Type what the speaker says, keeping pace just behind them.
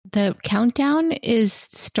the countdown is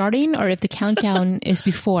starting or if the countdown is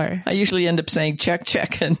before. I usually end up saying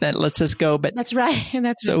check, and that lets us go. But that's right.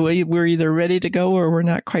 So we're either ready to go or we're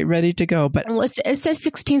not quite ready to go. But well, it says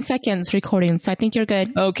 16 seconds recording, so I think you're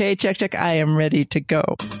good. Okay, check. I am ready to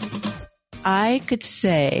go. I could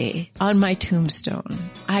say on my tombstone,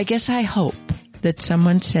 I guess I hope that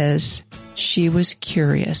someone says she was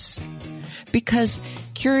curious. Because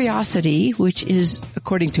curiosity, which is,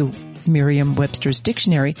 according to Merriam-Webster's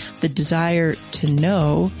dictionary, the desire to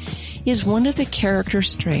know, is one of the character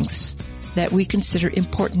strengths that we consider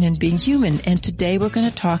important in being human. And today we're going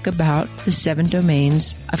to talk about the 7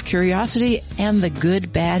 domains of curiosity and the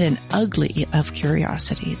good, bad, and ugly of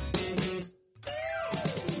curiosity.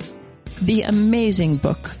 The amazing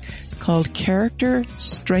book called Character,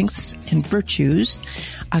 Strengths, and Virtues,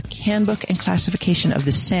 a handbook and classification of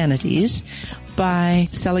the sanities by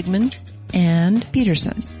Seligman and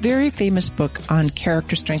Peterson. Very famous book on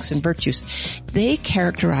character strengths and virtues. They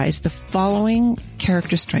characterize the following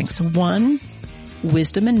character strengths. 1,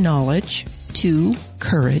 wisdom and knowledge. 2,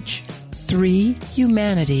 courage. 3,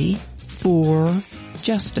 humanity. 4,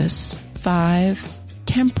 justice. 5,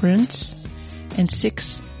 temperance. And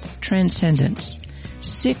 6, transcendence.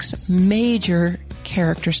 6 major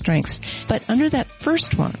character strengths. But under that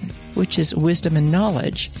first one, which is wisdom and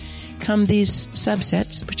knowledge, come these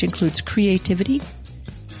subsets, which includes creativity,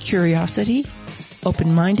 curiosity,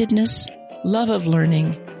 open-mindedness, love of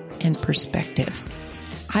learning, and perspective.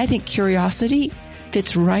 I think curiosity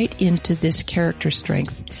fits right into this character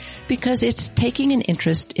strength because it's taking an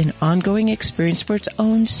interest in ongoing experience for its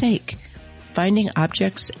own sake, finding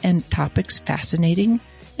objects and topics fascinating,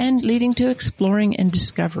 and leading to exploring and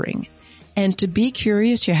discovering. And to be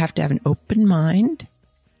curious, you have to have an open mind.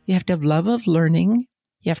 You have to have love of learning.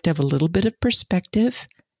 You have to have a little bit of perspective.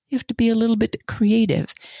 You have to be a little bit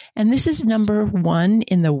creative. And this is number 1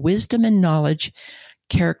 in the wisdom and knowledge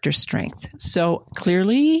character strength. So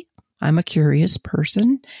clearly, I'm a curious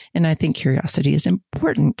person, and I think curiosity is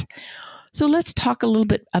important. So let's talk a little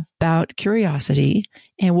bit about curiosity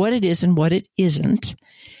and what it is and what it isn't.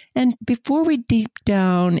 And before we deep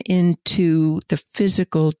down into the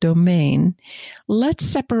physical domain, let's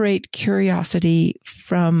separate curiosity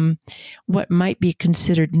from what might be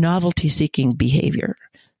considered novelty-seeking behavior.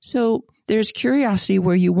 So there's curiosity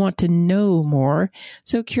where you want to know more.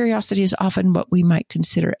 So curiosity is often what we might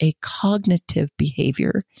consider a cognitive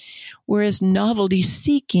behavior, whereas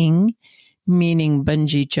novelty-seeking, meaning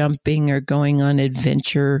bungee jumping or going on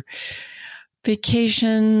adventure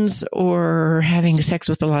vacations or having sex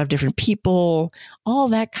with a lot of different people, all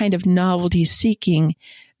that kind of novelty seeking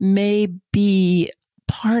may be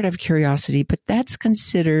part of curiosity, but that's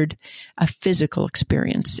considered a physical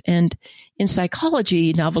experience. And in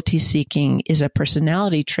psychology, novelty seeking is a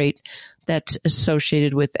personality trait that's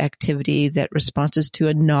associated with activity that responds to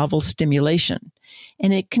a novel stimulation.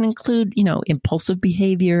 And it can include, impulsive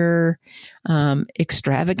behavior,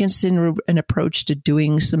 extravagance in an approach to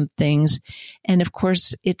doing some things. And of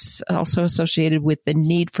course, it's also associated with the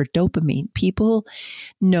need for dopamine. People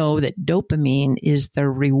know that dopamine is the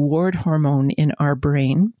reward hormone in our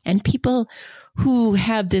brain. And people who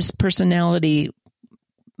have this personality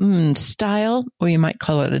style, or you might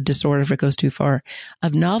call it a disorder if it goes too far,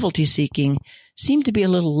 of novelty seeking, seem to be a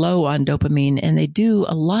little low on dopamine, and they do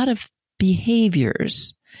a lot of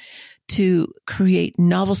behaviors to create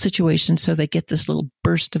novel situations so they get this little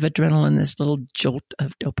burst of adrenaline, this little jolt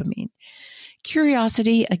of dopamine.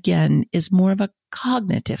 Curiosity, again, is more of a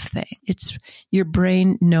cognitive thing. It's your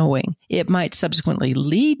brain knowing. It might subsequently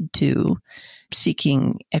lead to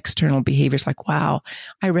seeking external behaviors like, wow,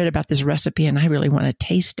 I read about this recipe and I really want to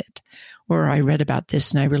taste it. Or I read about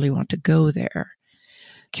this and I really want to go there.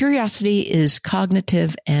 Curiosity is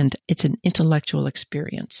cognitive and it's an intellectual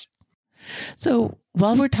experience. So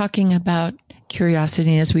while we're talking about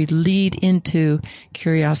curiosity, as we lead into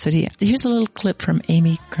curiosity, here's a little clip from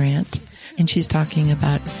Amy Grant, and she's talking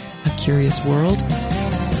about a curious world.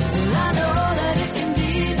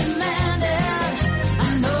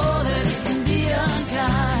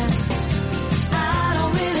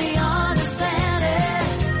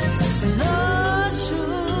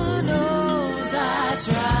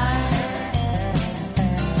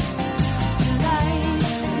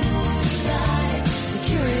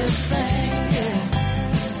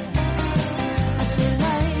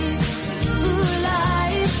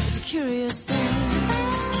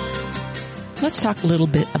 Let's talk a little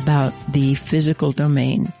bit about the physical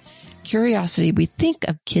domain. curiosity, we think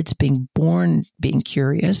of kids being born being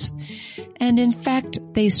curious. And in fact,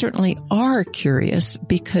 they certainly are curious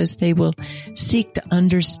because they will seek to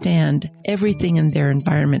understand everything in their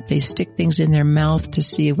environment. They stick things in their mouth to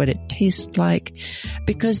see what it tastes like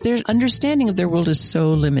because their understanding of their world is so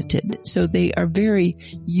limited. So they are very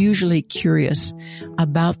usually curious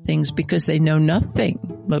about things because they know nothing,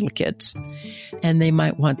 little kids, and they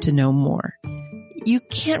might want to know more. You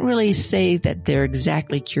can't really say that they're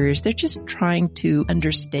exactly curious. They're just trying to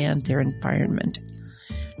understand their environment.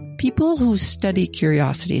 People who study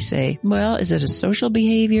curiosity say, well, is it a social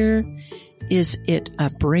behavior? Is it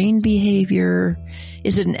a brain behavior?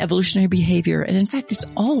 Is it an evolutionary behavior? And in fact, it's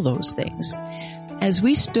all those things. As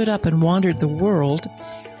we stood up and wandered the world,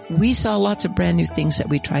 we saw lots of brand new things that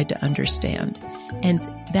we tried to understand. And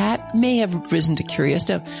that may have risen to curious.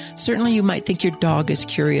 Now, certainly you might think your dog is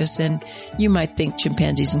curious and you might think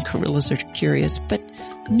chimpanzees and gorillas are curious, but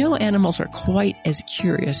no animals are quite as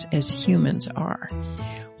curious as humans are.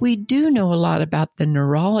 We do know a lot about the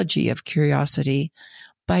neurology of curiosity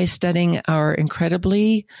by studying our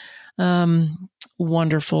incredibly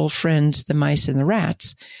wonderful friends, the mice and the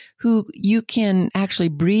rats, who you can actually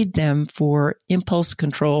breed them for impulse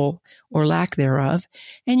control or lack thereof,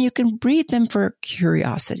 and you can breed them for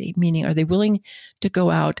curiosity, meaning are they willing to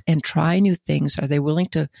go out and try new things? Are they willing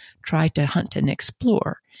to try to hunt and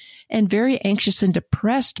explore? And very anxious and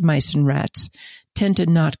depressed mice and rats tend to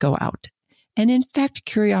not go out. And in fact,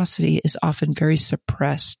 curiosity is often very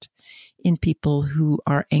suppressed in people who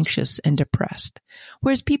are anxious and depressed.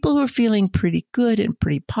 Whereas people who are feeling pretty good and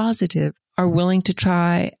pretty positive are willing to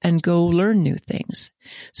try and go learn new things.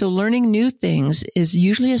 So learning new things is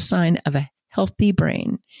usually a sign of a healthy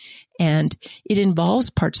brain. And it involves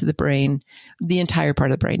parts of the brain, the entire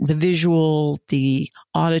part of the brain, the visual, the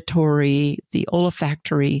auditory, the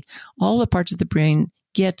olfactory, all the parts of the brain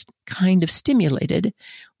get kind of stimulated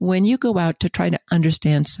when you go out to try to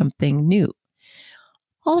understand something new.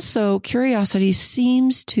 Also, curiosity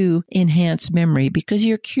seems to enhance memory because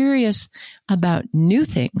you're curious about new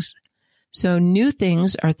things. So new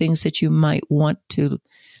things are things that you might want to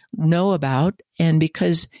know about. And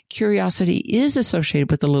because curiosity is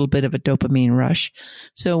associated with a little bit of a dopamine rush.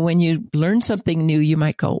 So when you learn something new, you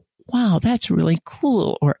might go, wow, that's really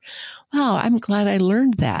cool. Or, wow, I'm glad I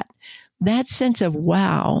learned that. That sense of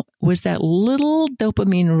wow was that little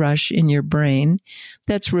dopamine rush in your brain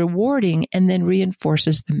that's rewarding and then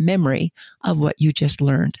reinforces the memory of what you just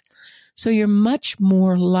learned. So you're much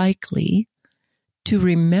more likely to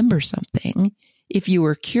remember something if you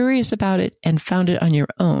were curious about it and found it on your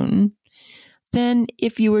own than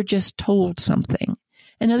if you were just told something.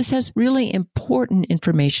 And now this has really important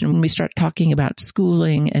information when we start talking about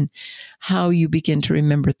schooling and how you begin to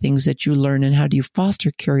remember things that you learn and how do you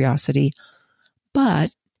foster curiosity.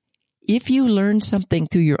 But if you learn something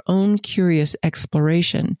through your own curious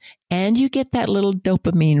exploration and you get that little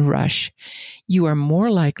dopamine rush, you are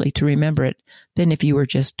more likely to remember it than if you were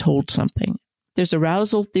just told something. There's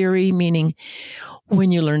arousal theory, meaning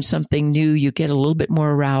when you learn something new, you get a little bit more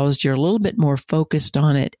aroused, you're a little bit more focused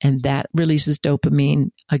on it, and that releases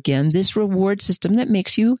dopamine. Again, this reward system that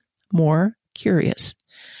makes you more curious.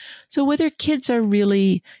 So whether kids are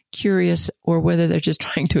really curious or whether they're just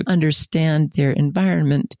trying to understand their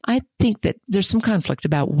environment, I think that there's some conflict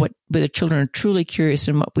about whether children are truly curious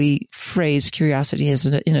and what we phrase curiosity as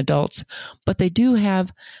in adults, but they do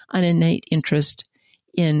have an innate interest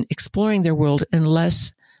in exploring their world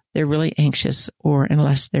unless they're really anxious or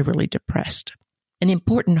unless they're really depressed. An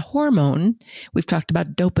important hormone, we've talked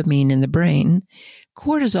about dopamine in the brain.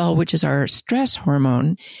 Cortisol, which is our stress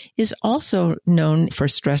hormone, is also known for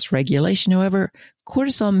stress regulation. However,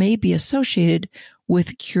 cortisol may be associated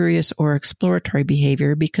with curious or exploratory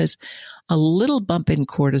behavior because a little bump in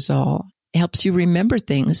cortisol helps you remember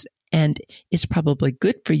things and it's probably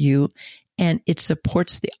good for you. And it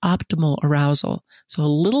supports the optimal arousal. So a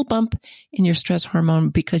little bump in your stress hormone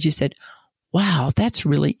because you said, wow, that's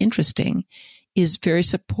really interesting, is very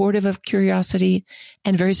supportive of curiosity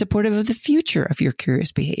and very supportive of the future of your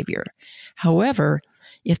curious behavior. However,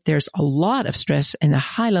 if there's a lot of stress and a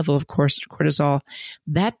high level of cortisol,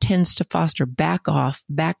 that tends to foster back off,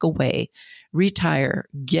 back away, retire,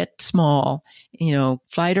 get small,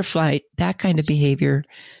 flight or flight, that kind of behavior.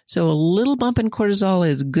 So a little bump in cortisol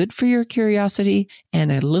is good for your curiosity,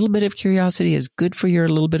 and a little bit of curiosity is good for your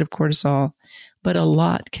little bit of cortisol, but a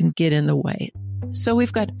lot can get in the way. So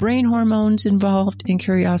we've got brain hormones involved in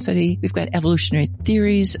curiosity. We've got evolutionary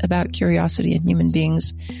theories about curiosity in human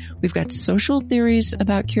beings. We've got social theories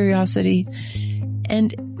about curiosity.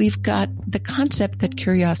 And we've got the concept that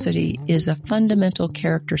curiosity is a fundamental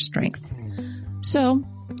character strength. So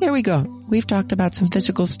there we go. We've talked about some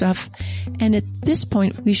physical stuff. And at this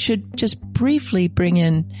point, we should just briefly bring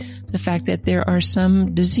in the fact that there are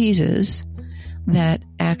some diseases that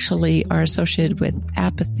actually are associated with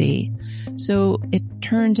apathy. So it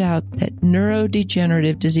turns out that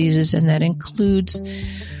neurodegenerative diseases, and that includes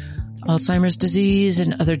Alzheimer's disease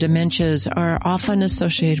and other dementias, are often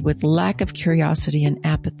associated with lack of curiosity and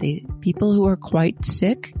apathy. People who are quite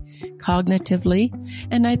sick cognitively,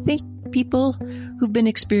 and I think people who've been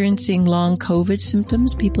experiencing long COVID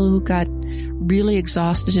symptoms, people who got really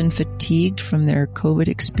exhausted and fatigued from their COVID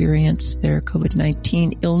experience, their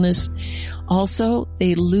COVID-19 illness. Also,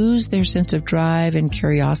 they lose their sense of drive and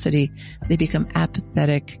curiosity. They become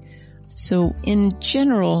apathetic. So in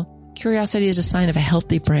general, curiosity is a sign of a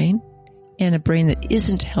healthy brain, and a brain that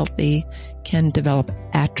isn't healthy can develop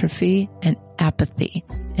atrophy and apathy.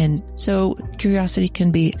 And so curiosity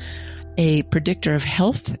can be a predictor of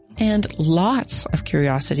health, and lots of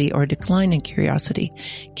curiosity or decline in curiosity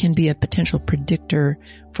can be a potential predictor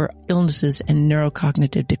for illnesses and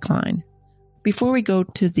neurocognitive decline. Before we go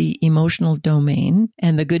to the emotional domain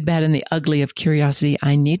and the good, bad, and the ugly of curiosity,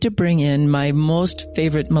 I need to bring in my most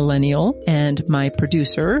favorite millennial and my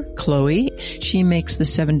producer, Chloe. She makes the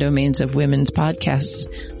 7 Domains of Women's podcasts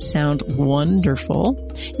sound wonderful.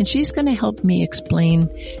 And she's going to help me explain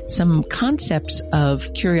some concepts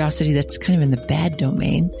of curiosity that's kind of in the bad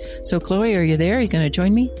domain. So Chloe, are you there? Are you going to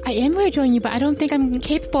join me? I am going to join you, but I don't think I'm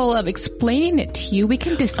capable of explaining it to you. We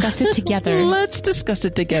can discuss it together. Let's discuss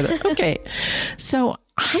it together. Okay. So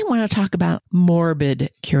I want to talk about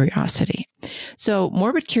morbid curiosity. So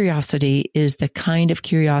morbid curiosity is the kind of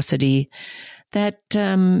curiosity that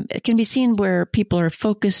it can be seen where people are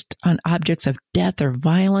focused on objects of death or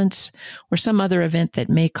violence or some other event that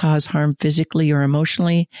may cause harm physically or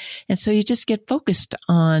emotionally. And so you just get focused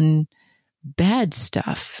on bad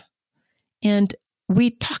stuff. And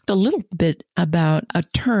we talked a little bit about a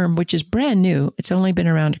term which is brand new. It's only been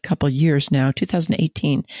around a couple of years now.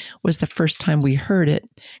 2018 was the first time we heard it,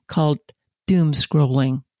 called doom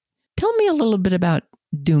scrolling. Tell me a little bit about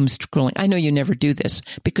doom scrolling. I know you never do this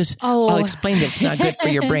because I'll explain that it's not good for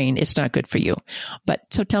your brain. It's not good for you. But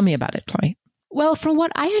so tell me about it, Chloe. Well, from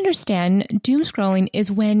what I understand, doom scrolling is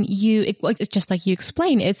when it's just like you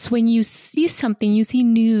explained. It's when you see something, you see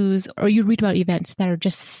news, or you read about events that are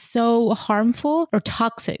just so harmful or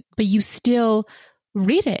toxic, but you still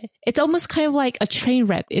read it. It's almost kind of like a train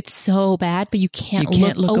wreck. It's so bad, but you can't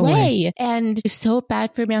look away. And it's so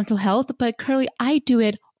bad for your mental health. But currently, I do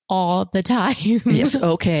it all the time. Yes.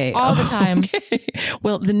 Okay. All the time. Okay.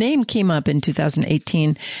 Well, the name came up in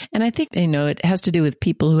 2018, and I think, it has to do with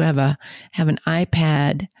people who have an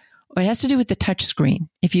iPad, or it has to do with the touch screen.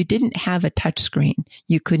 If you didn't have a touch screen,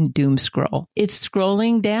 you couldn't doom scroll. It's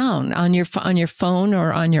scrolling down on your phone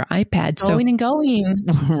or on your iPad. Going and going.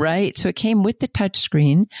 Right. So it came with the touch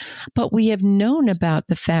screen, but we have known about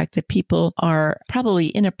the fact that people are probably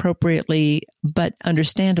inappropriately, but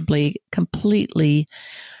understandably, completely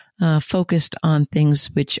focused on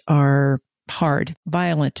things which are hard,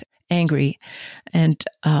 violent, angry, and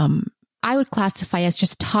I would classify as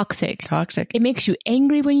just toxic. Toxic. It makes you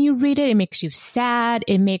angry when you read it. It makes you sad.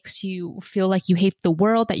 It makes you feel like you hate the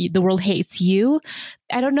world, that the world hates you.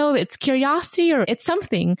 I don't know if it's curiosity or it's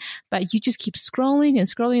something, but you just keep scrolling and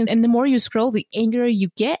scrolling. And the more you scroll, the angrier you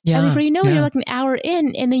get. Yeah, and before you know, you're like an hour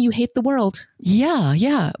in and then you hate the world. Yeah,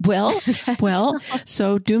 yeah. Well,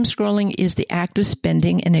 so doom scrolling is the act of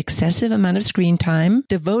spending an excessive amount of screen time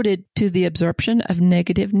devoted to the absorption of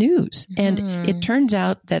negative news. And it turns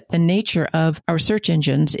out that the nature of our search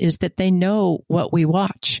engines is that they know what we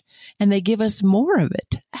watch and they give us more of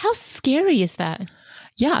it. How scary is that?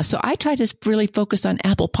 Yeah. So I try to really focus on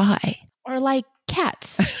apple pie. Or like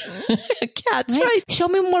cats. Cats, right? Show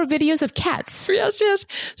me more videos of cats. Yes, yes.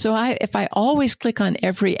 So if I always click on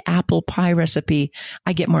every apple pie recipe,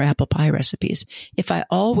 I get more apple pie recipes. If I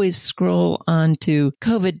always scroll onto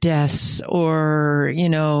COVID deaths or,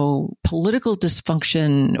 political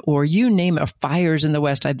dysfunction or you name it, fires in the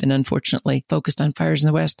West, I've been unfortunately focused on fires in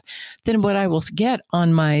the West, then what I will get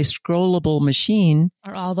on my scrollable machine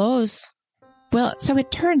are all those. Well, so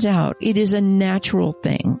it turns out it is a natural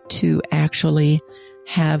thing to actually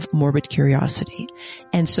have morbid curiosity.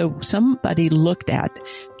 And so somebody looked at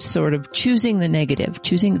sort of choosing the negative,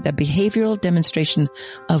 choosing the behavioral demonstration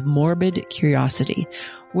of morbid curiosity,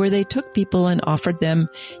 where they took people and offered them,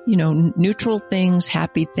 neutral things,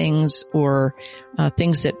 happy things, or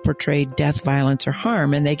things that portrayed death, violence, or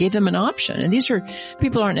harm. And they gave them an option. And these are,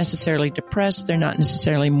 people aren't necessarily depressed. They're not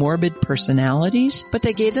necessarily morbid personalities, but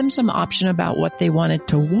they gave them some option about what they wanted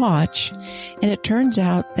to watch. And it turns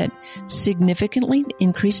out that significantly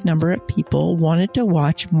increased number of people wanted to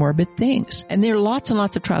watch morbid things. And there are lots and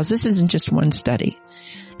lots of trials. This isn't just one study.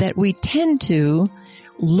 That we tend to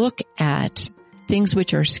look at things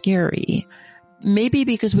which are scary, maybe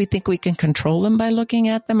because we think we can control them by looking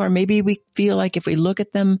at them, or maybe we feel like if we look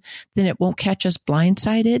at them, then it won't catch us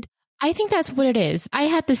blindsided. I think that's what it is. I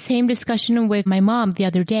had the same discussion with my mom the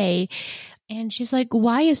other day, and she's like,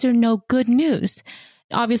 why is there no good news?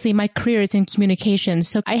 Obviously, my career is in communications.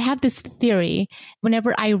 So I have this theory.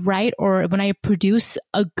 Whenever I write or when I produce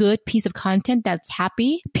a good piece of content that's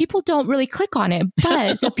happy, people don't really click on it.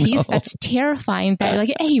 But the piece that's terrifying, that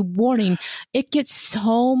like, hey, warning, it gets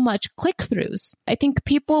so much click-throughs. I think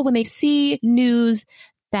people, when they see news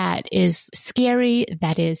that is scary,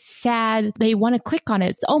 that is sad, they want to click on it.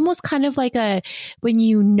 It's almost kind of like when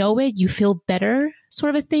you know it, you feel better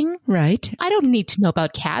sort of a thing. Right. I don't need to know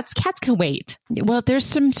about cats. Cats can wait. Well, there's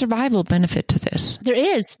some survival benefit to this. There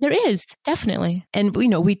is, definitely. And,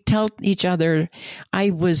 we tell each other,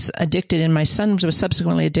 I was addicted and my son was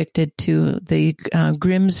subsequently addicted to the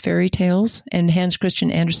Grimm's fairy tales and Hans Christian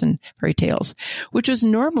Andersen fairy tales, which was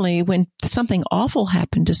normally when something awful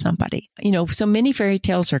happened to somebody. So many fairy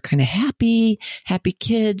tales are kind of happy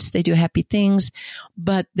kids. They do happy things.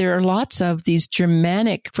 But there are lots of these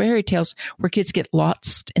Germanic fairy tales where kids get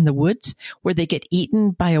lost in the woods, where they get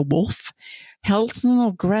eaten by a wolf. Hansel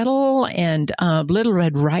and Gretel and Little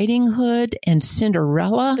Red Riding Hood and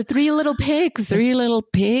Cinderella. The Three Little Pigs. Three Little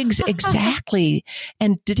Pigs, exactly.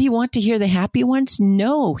 And did he want to hear the happy ones?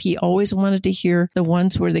 No, he always wanted to hear the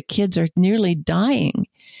ones where the kids are nearly dying.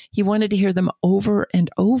 He wanted to hear them over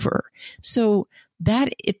and over. So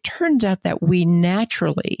that it turns out that we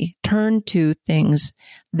naturally turn to things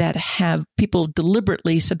that have people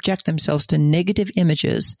deliberately subject themselves to negative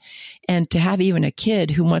images, and to have even a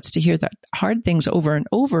kid who wants to hear the hard things over and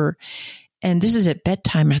over. And this is at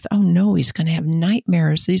bedtime. I thought, oh no, he's going to have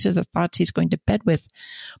nightmares. These are the thoughts he's going to bed with.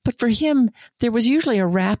 But for him, there was usually a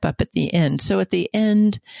wrap up at the end. So at the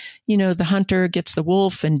end, the hunter gets the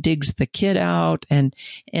wolf and digs the kid out, and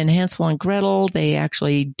Hansel and Gretel, they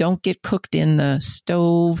actually don't get cooked in the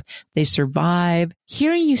stove. They survive.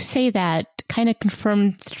 Hearing you say that kind of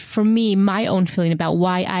confirmed for me my own feeling about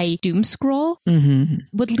why I doom scroll. Mm-hmm.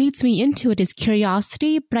 What leads me into it is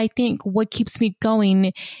curiosity, but I think what keeps me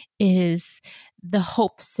going is the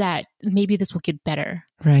hopes that maybe this will get better.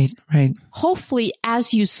 Right. Hopefully,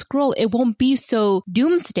 as you scroll, it won't be so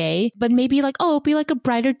doomsday, but maybe like, it'll be like a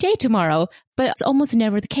brighter day tomorrow. But it's almost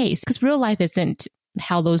never the case, because real life isn't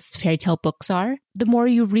how those fairy tale books are. The more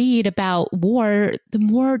you read about war, the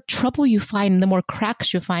more trouble you find, and the more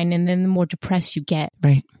cracks you find, and then the more depressed you get.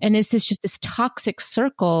 Right. And it's just this toxic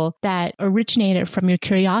circle that originated from your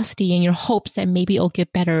curiosity and your hopes that maybe it'll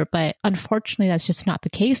get better. But unfortunately, that's just not the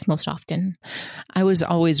case most often. I was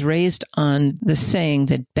always raised on the saying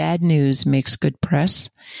that bad news makes good press.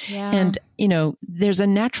 Yeah. And, there's a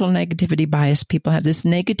natural negativity bias. People have this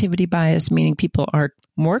negativity bias, meaning people are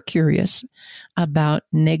more curious about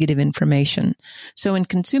negative information. So in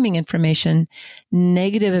consuming information,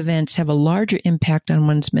 negative events have a larger impact on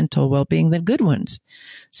one's mental well-being than good ones.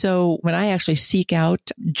 So when I actually seek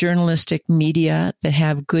out journalistic media that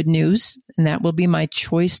have good news, and that will be my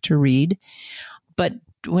choice to read, but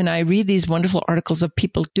when I read these wonderful articles of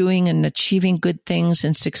people doing and achieving good things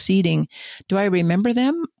and succeeding, do I remember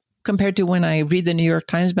them compared to when I read the New York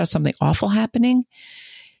Times about something awful happening?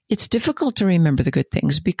 It's difficult to remember the good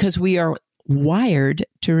things because we are wired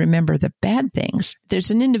to remember the bad things.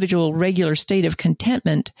 There's an individual regular state of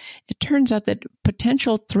contentment. It turns out that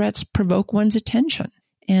potential threats provoke one's attention.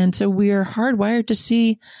 And so we are hardwired to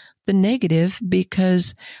see the negative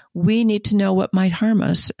because we need to know what might harm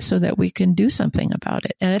us so that we can do something about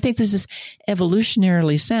it. And I think this is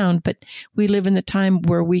evolutionarily sound, but we live in the time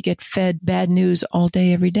where we get fed bad news all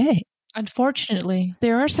day, every day. Unfortunately.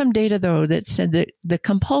 There are some data, though, that said that the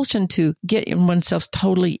compulsion to get oneself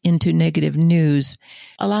totally into negative news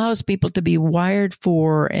allows people to be wired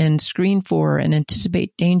for and screened for and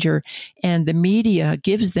anticipate danger. And the media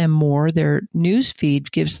gives them more. Their news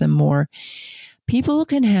feed gives them more. People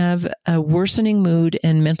can have a worsening mood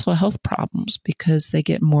and mental health problems because they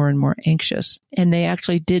get more and more anxious. And they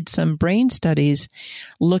actually did some brain studies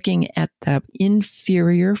looking at the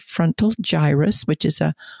inferior frontal gyrus, which is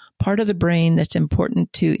a part of the brain that's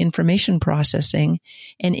important to information processing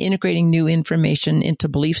and integrating new information into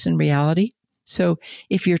beliefs and reality. So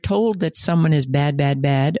if you're told that someone is bad, bad,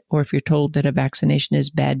 bad, or if you're told that a vaccination is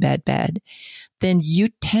bad, bad, bad, then you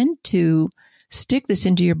tend to stick this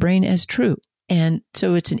into your brain as true. And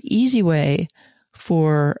so it's an easy way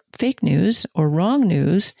for fake news or wrong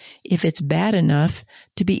news, if it's bad enough,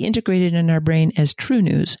 to be integrated in our brain as true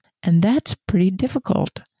news. And that's pretty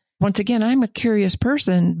difficult. Once again, I'm a curious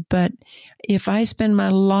person, but if I spend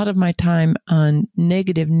a lot of my time on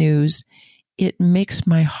negative news, it makes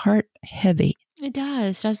my heart heavy. It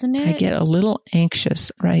does, doesn't it? I get a little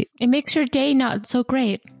anxious, right? It makes your day not so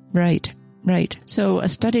great. Right. So a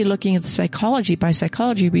study looking at the psychology by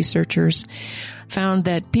psychology researchers found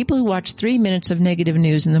that people who watched 3 minutes of negative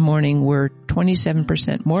news in the morning were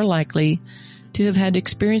 27% more likely to have had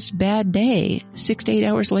experienced bad day 6 to 8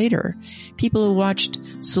 hours later. People who watched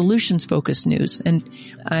solutions-focused news, and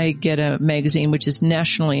I get a magazine which is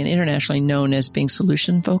nationally and internationally known as being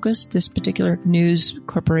solution-focused, this particular news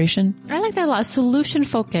corporation. I like that a lot,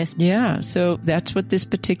 solution-focused. Yeah, so that's what this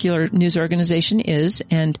particular news organization is,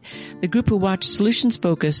 and the group who watched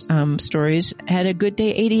solutions-focused stories had a good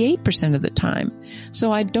day 88% of the time.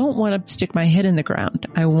 So I don't want to stick my head in the ground.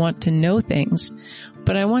 I want to know things,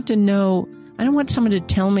 but I don't want someone to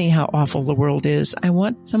tell me how awful the world is. I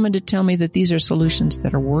want someone to tell me that these are solutions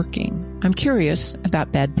that are working. I'm curious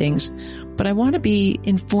about bad things, but I want to be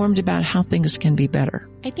informed about how things can be better.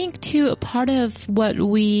 I think, too, a part of what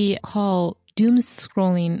we call doom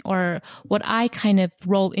scrolling, or what I kind of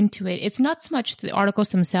roll into it, it's not so much the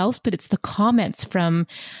articles themselves, but it's the comments from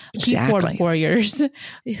keyboard warriors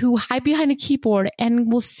who hide behind a keyboard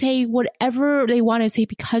and will say whatever they want to say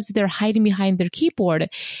because they're hiding behind their keyboard,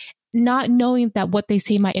 not knowing that what they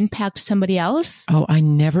say might impact somebody else. Oh, I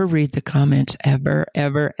never read the comments ever,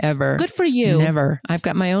 ever, ever. Good for you. Never. I've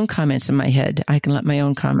got my own comments in my head. I can let my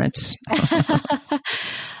own comments.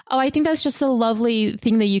 Oh, I think that's just the lovely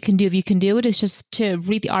thing that you can do. If you can do it, is just to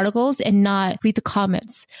read the articles and not read the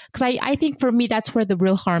comments. Because I think for me, that's where the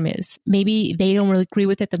real harm is. Maybe they don't really agree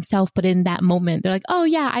with it themselves, but in that moment, they're like, oh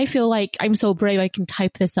yeah, I feel like I'm so brave. I can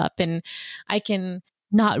type this up and I can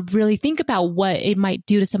not really think about what it might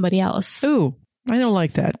do to somebody else. Ooh, I don't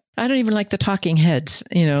like that. I don't even like the talking heads,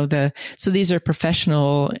 so these are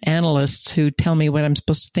professional analysts who tell me what I'm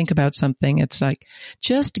supposed to think about something. It's like,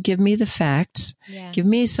 just give me the facts, give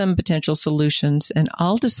me some potential solutions, and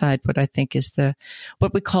I'll decide what I think is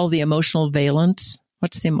what we call the emotional valence.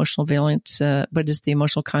 What's the emotional valence? What is the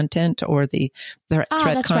emotional content or the threat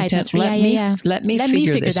content? Right. Let me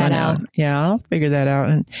figure this one out. Yeah, I'll figure that out.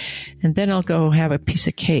 And then I'll go have a piece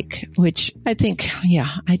of cake, which I think,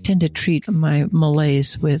 I tend to treat my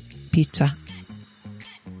malaise with pizza.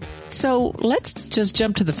 So let's just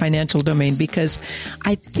jump to the financial domain, because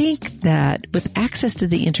I think that with access to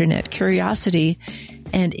the internet, curiosity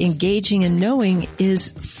and engaging and knowing is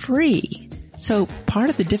free. So part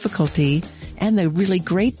of the difficulty and the really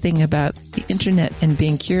great thing about the internet and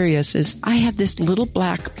being curious is I have this little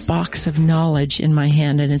black box of knowledge in my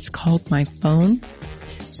hand, and it's called my phone.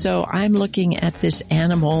 So I'm looking at this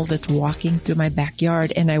animal that's walking through my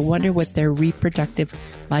backyard, and I wonder what their reproductive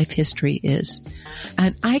life history is.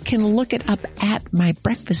 And I can look it up at my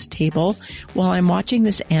breakfast table while I'm watching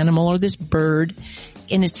this animal or this bird,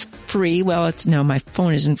 and it's free. Well, my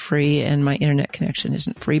phone isn't free and my internet connection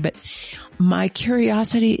isn't free, but my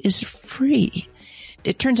curiosity is free.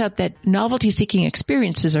 It turns out that novelty-seeking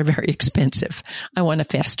experiences are very expensive. I want a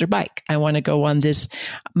faster bike. I want to go on this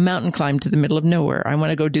mountain climb to the middle of nowhere. I want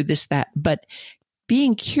to go do this, that. But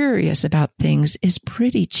being curious about things is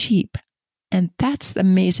pretty cheap. And that's the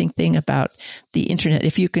amazing thing about the internet.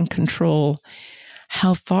 If you can control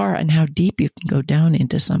how far and how deep you can go down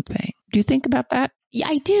into something. Do you think about that? Yeah,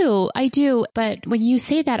 I do. But when you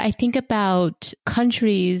say that, I think about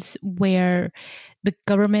countries where the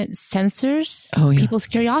government censors people's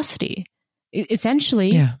curiosity.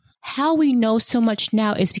 Essentially, how we know so much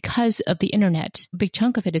now is because of the internet. A big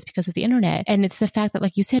chunk of it is because of the internet. And it's the fact that,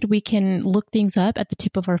 like you said, we can look things up at the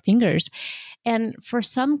tip of our fingers. And for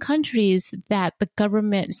some countries that the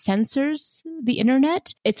government censors the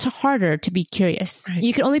internet, it's harder to be curious. Right.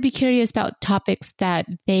 You can only be curious about topics that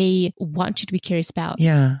they want you to be curious about.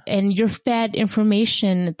 Yeah. And you're fed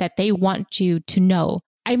information that they want you to know.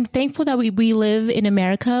 I'm thankful that we live in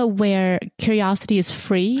America where curiosity is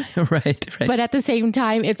free. Right. But at the same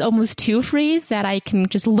time, it's almost too free that I can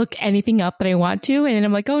just look anything up that I want to. And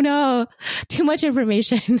I'm like, oh no, too much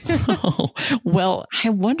information. Well, I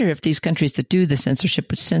wonder if these countries that do the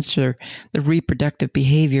censorship would censor the reproductive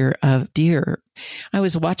behavior of deer. I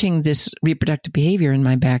was watching this reproductive behavior in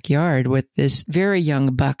my backyard with this very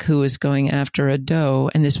young buck who was going after a doe.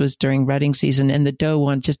 And this was during rutting season. And the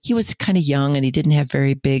doe he was kind of young and he didn't have very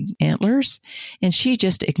very big antlers, and she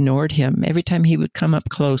just ignored him. Every time he would come up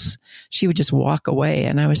close, she would just walk away.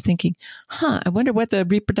 And I was thinking, I wonder what the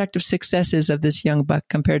reproductive success is of this young buck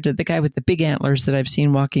compared to the guy with the big antlers that I've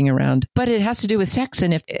seen walking around. But it has to do with sex.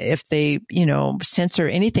 And if they, censor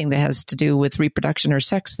anything that has to do with reproduction or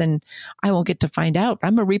sex, then I won't get to find out.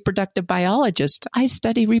 I'm a reproductive biologist. I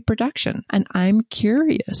study reproduction, and I'm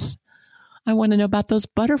curious. I want to know about those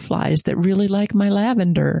butterflies that really like my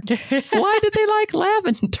lavender. Why do they like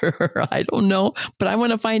lavender? I don't know, but I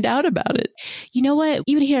want to find out about it. You know what?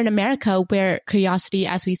 Even here in America, where curiosity,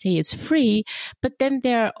 as we say, is free, but then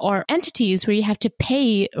there are entities where you have to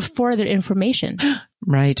pay for their information.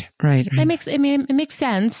 Right. It makes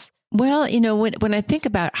sense. Well, when I think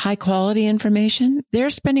about high quality information, they're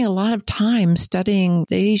spending a lot of time studying.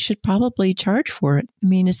 They should probably charge for it. I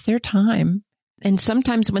mean, it's their time. And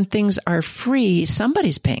sometimes when things are free,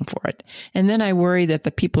 somebody's paying for it. And then I worry that the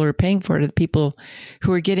people who are paying for it are the people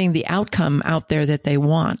who are getting the outcome out there that they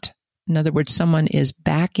want. In other words, someone is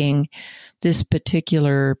backing this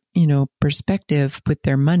particular, perspective with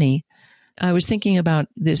their money. I was thinking about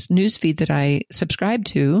this newsfeed that I subscribe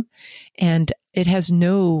to, and it has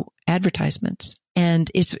no advertisements. And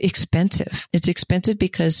it's expensive. It's expensive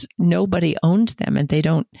because nobody owns them, and they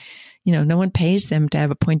don't, no one pays them to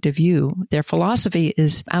have a point of view. Their philosophy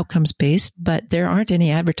is outcomes based, but there aren't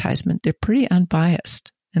any advertisement. They're pretty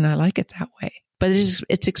unbiased, and I like it that way. But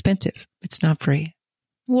it's expensive. It's not free.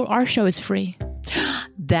 Well, our show is free.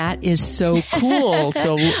 That is so cool.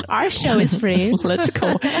 So our show is free. Let's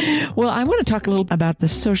go. Well, I want to talk a little about the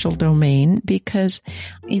social domain, because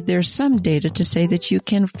there's some data to say that you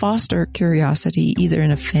can foster curiosity either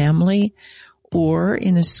in a family or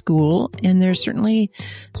in a school. And there's certainly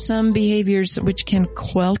some behaviors which can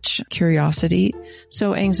quelch curiosity.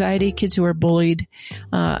 So anxiety, kids who are bullied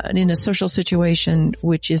in a social situation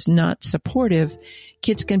which is not supportive,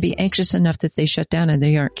 kids can be anxious enough that they shut down and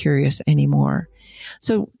they aren't curious anymore.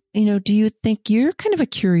 So, do you think you're kind of a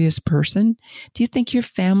curious person? Do you think your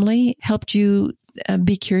family helped you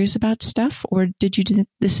be curious about stuff, or did you think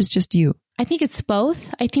this is just you? I think it's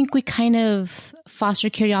both. I think we kind of foster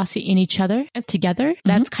curiosity in each other together. Mm-hmm.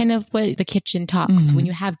 That's kind of what the kitchen talks. Mm-hmm. When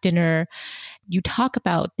you have dinner, you talk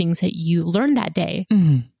about things that you learned that day.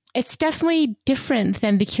 Mm-hmm. It's definitely different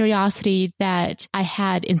than the curiosity that I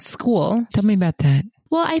had in school. Tell me about that.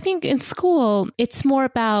 Well, I think in school, it's more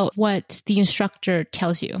about what the instructor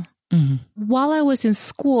tells you. Mm-hmm. While I was in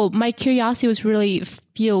school, my curiosity was really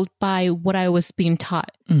fueled by what I was being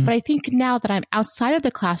taught. Mm-hmm. But I think now that I'm outside of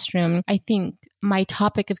the classroom, I think my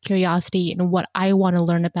topic of curiosity and what I want to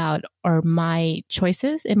learn about are my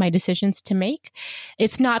choices and my decisions to make.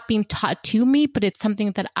 It's not being taught to me, but it's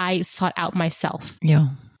something that I sought out myself. Yeah.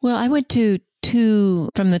 Well, I went to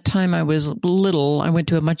from the time I was little, I went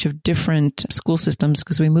to a bunch of different school systems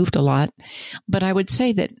because we moved a lot. But I would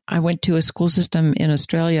say that I went to a school system in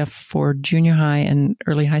Australia for junior high and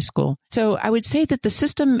early high school. So I would say that the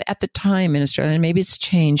system at the time in Australia, and maybe it's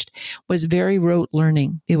changed, was very rote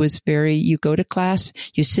learning. It was you go to class,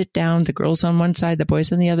 you sit down, the girls on one side, the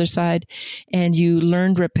boys on the other side, and you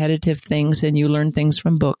learned repetitive things and you learned things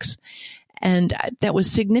from books. And that was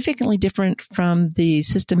significantly different from the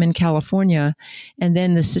system in California and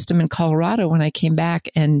then the system in Colorado when I came back.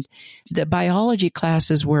 And the biology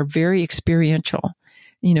classes were very experiential.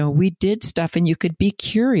 We did stuff and you could be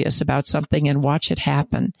curious about something and watch it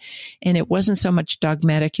happen. And it wasn't so much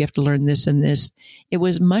dogmatic, you have to learn this and this. It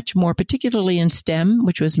was much more, particularly in STEM,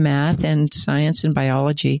 which was math and science and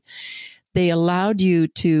biology. They allowed you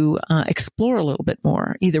to explore a little bit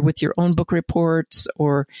more, either with your own book reports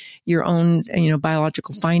or your own,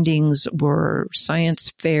 biological findings or science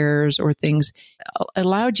fairs or things.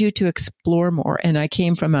 Allowed you to explore more. And I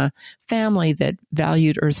came from a family that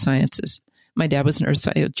valued earth sciences. My dad was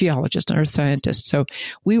a geologist, an earth scientist. So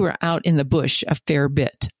we were out in the bush a fair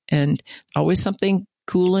bit, and always something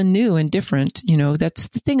cool and new and different. That's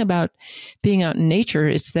the thing about being out in nature.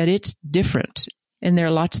 It's that it's different. And there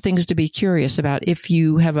are lots of things to be curious about if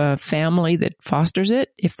you have a family that fosters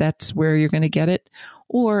it, if that's where you're going to get it,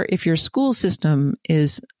 or if your school system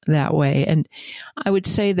is that way. And I would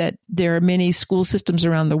say that there are many school systems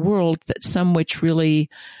around the world that some which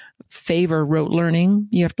really favor rote learning.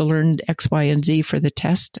 You have to learn X, Y, and Z for the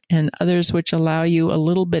test, and others which allow you a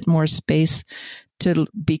little bit more space to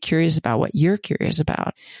be curious about what you're curious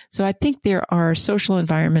about. So I think there are social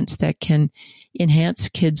environments that can enhance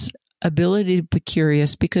kids' ability to be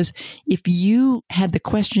curious, because if you had the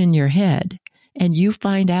question in your head and you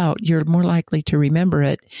find out, you're more likely to remember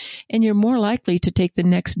it, and you're more likely to take the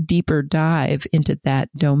next deeper dive into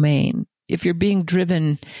that domain. if you're being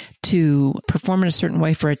driven to perform in a certain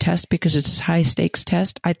way for a test because it's a high stakes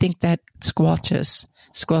test, I think that squelches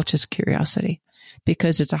curiosity.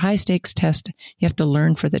 Because it's a high stakes test, you have to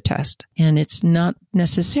learn for the test. And it's not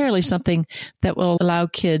necessarily something that will allow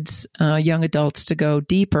kids, young adults, to go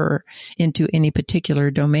deeper into any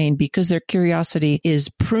particular domain because their curiosity is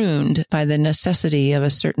pruned by the necessity of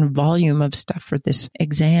a certain volume of stuff for this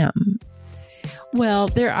exam. Well,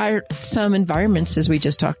 there are some environments, as we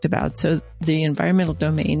just talked about. So the environmental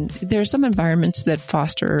domain, there are some environments that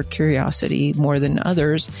foster curiosity more than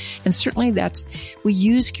others. And certainly we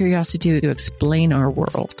use curiosity to explain our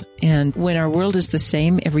world. And when our world is the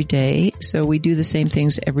same every day, so we do the same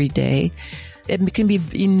things every day, it can be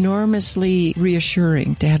enormously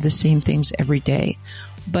reassuring to have the same things every day.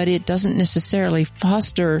 But it doesn't necessarily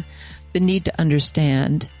foster the need to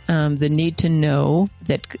understand, the need to know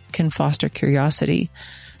that can foster curiosity.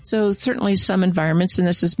 So certainly some environments, and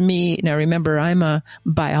this is me. Now remember, I'm a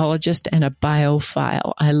biologist and a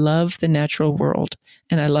biophile. I love the natural world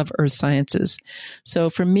and I love earth sciences. So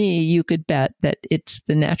for me, you could bet that it's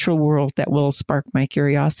the natural world that will spark my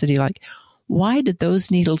curiosity. Like, why did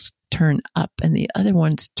those needles turn up and the other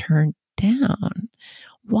ones turn down?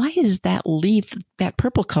 Why is that leaf that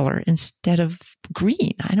purple color instead of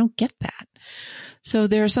green? I don't get that. So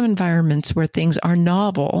there are some environments where things are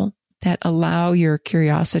novel that allow your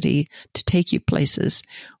curiosity to take you places,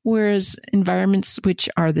 whereas environments which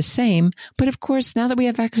are the same. But of course, now that we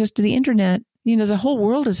have access to the internet, the whole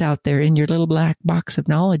world is out there in your little black box of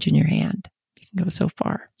knowledge in your hand. You can go so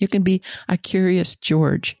far. You can be a curious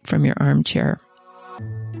George from your armchair.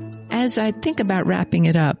 As I think about wrapping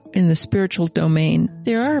it up in the spiritual domain,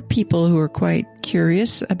 there are people who are quite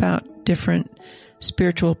curious about different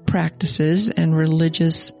spiritual practices and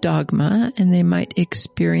religious dogma, and they might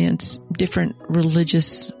experience different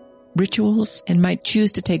religious rituals and might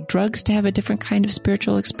choose to take drugs to have a different kind of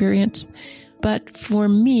spiritual experience. But for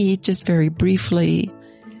me, just very briefly,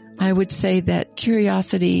 I would say that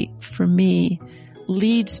curiosity for me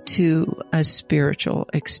leads to a spiritual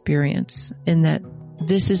experience in that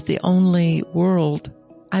this is the only world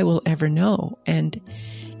I will ever know. And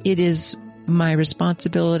it is my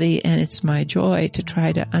responsibility and it's my joy to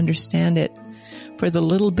try to understand it for the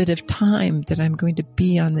little bit of time that I'm going to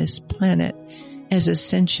be on this planet as a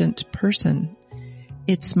sentient person.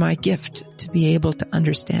 It's my gift to be able to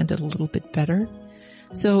understand it a little bit better.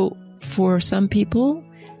 So for some people,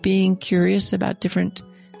 being curious about different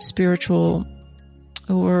spiritual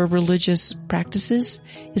or religious practices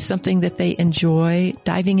is something that they enjoy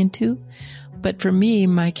diving into. But for me,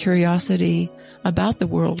 my curiosity about the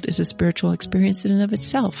world is a spiritual experience in and of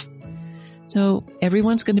itself. So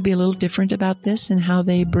everyone's going to be a little different about this and how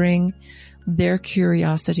they bring their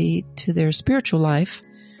curiosity to their spiritual life.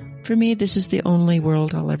 For me, this is the only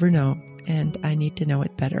world I'll ever know, and I need to know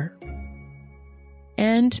it better.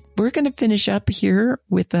 And we're going to finish up here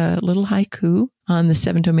with a little haiku on the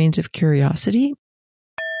 7 domains of curiosity.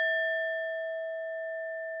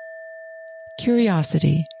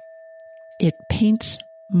 Curiosity. It paints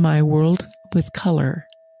my world with color.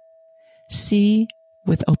 See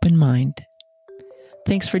with open mind.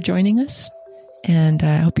 Thanks for joining us. And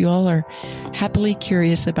I hope you all are happily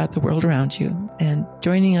curious about the world around you and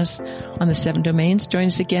joining us on the 7 domains. Join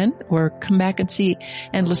us again or come back and see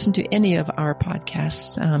and listen to any of our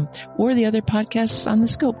podcasts or the other podcasts on the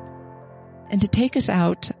scope. And to take us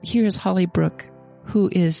out, here is Holly Brooke, who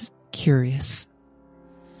is curious.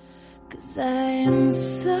 'Cause I am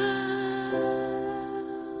so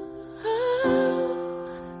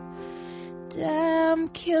damn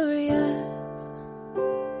curious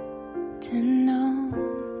tonight.